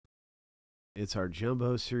It's our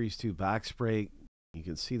Jumbo Series 2 box break. You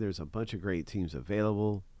can see there's a bunch of great teams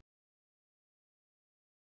available.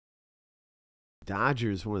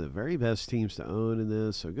 Dodgers, one of the very best teams to own in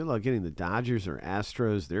this. So good luck getting the Dodgers or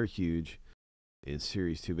Astros. They're huge in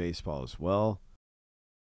Series 2 baseball as well.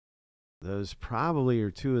 Those probably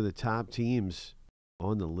are two of the top teams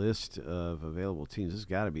on the list of available teams. This has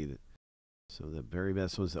got to be the very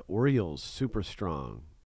best ones. The Orioles, super strong.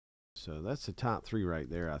 So that's the top three right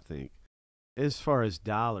there, I think, as far as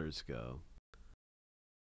dollars go.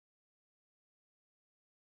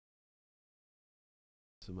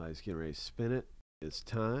 Somebody's getting ready to spin it. It's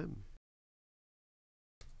time.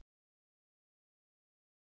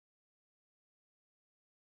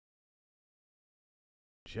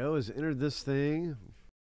 Joe has entered this thing.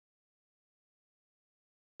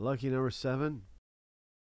 Lucky number 7.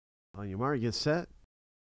 On your mark, get set,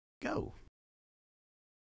 go.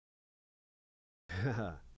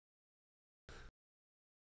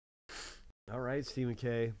 All right, Stephen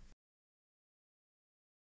K.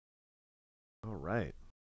 All right.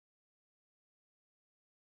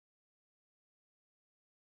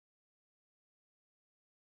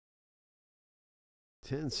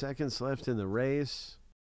 10 seconds left in the race.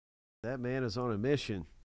 That man is on a mission.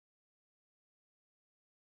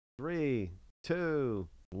 3, 2,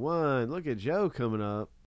 1. Look at Joe coming up.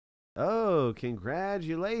 Oh,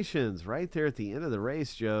 congratulations. Right there at the end of the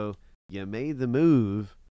race, Joe. You made the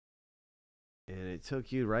move. And it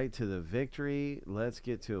took you right to the victory. Let's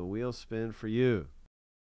get to a wheel spin for you.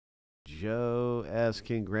 Joe S.,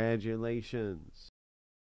 congratulations.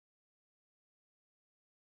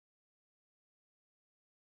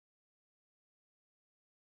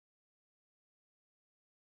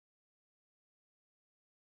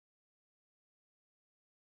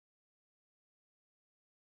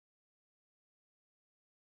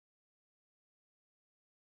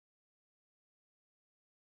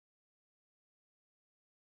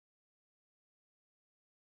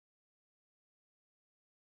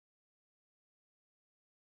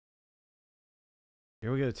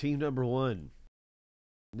 Here we go, team number 1.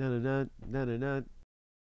 No.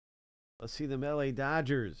 Let's see them LA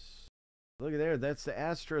Dodgers. Look at there, that's the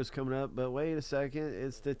Astros coming up, but wait a second,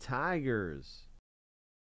 it's the Tigers.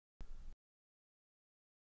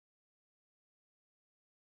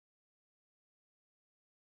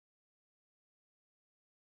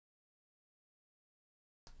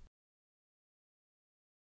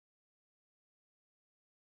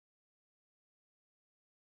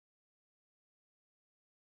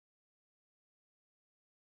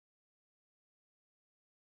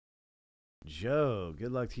 Joe,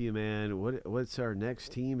 good luck to you, man. What's our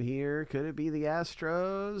next team here? Could it be the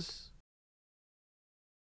Astros?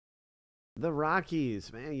 The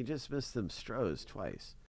Rockies. Man, you just missed them Stros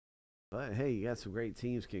twice. But hey, you got some great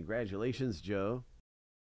teams. Congratulations, Joe.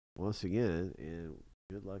 Once again, and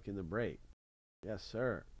good luck in the break. Yes,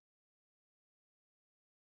 sir.